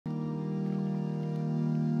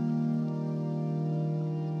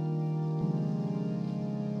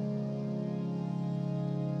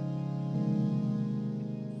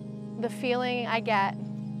The feeling I get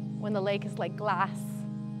when the lake is like glass,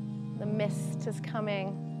 the mist is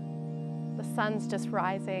coming, the sun's just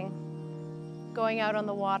rising, going out on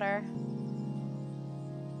the water.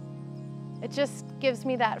 It just gives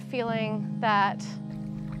me that feeling that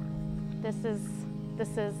this is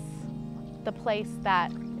the place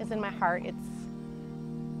that is in my heart.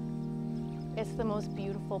 It's the most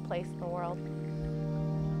beautiful place in the world.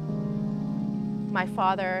 My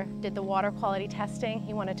father did the water quality testing.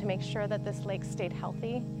 He wanted to make sure that this lake stayed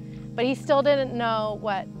healthy, but he still didn't know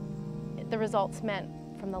what the results meant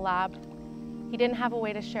from the lab. He didn't have a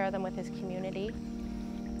way to share them with his community.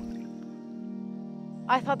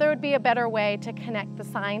 I thought there would be a better way to connect the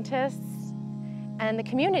scientists and the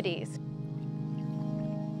communities.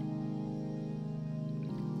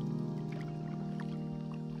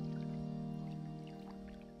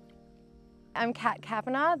 I'm Kat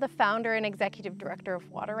Kavanagh, the founder and executive director of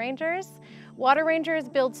Water Rangers. Water Rangers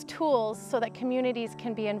builds tools so that communities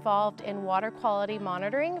can be involved in water quality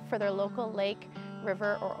monitoring for their local lake,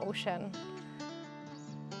 river, or ocean.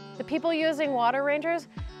 The people using Water Rangers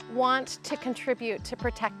want to contribute to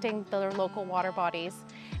protecting their local water bodies,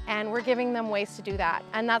 and we're giving them ways to do that.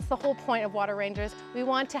 And that's the whole point of Water Rangers. We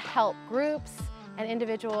want to help groups and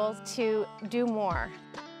individuals to do more.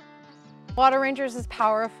 Water Rangers is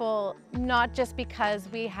powerful not just because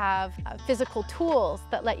we have physical tools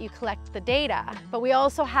that let you collect the data, but we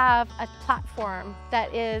also have a platform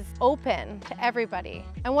that is open to everybody.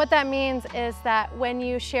 And what that means is that when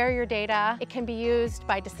you share your data, it can be used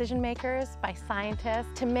by decision makers, by scientists,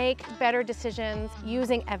 to make better decisions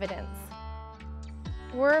using evidence.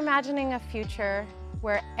 We're imagining a future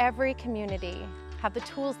where every community have the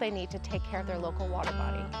tools they need to take care of their local water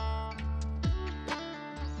body.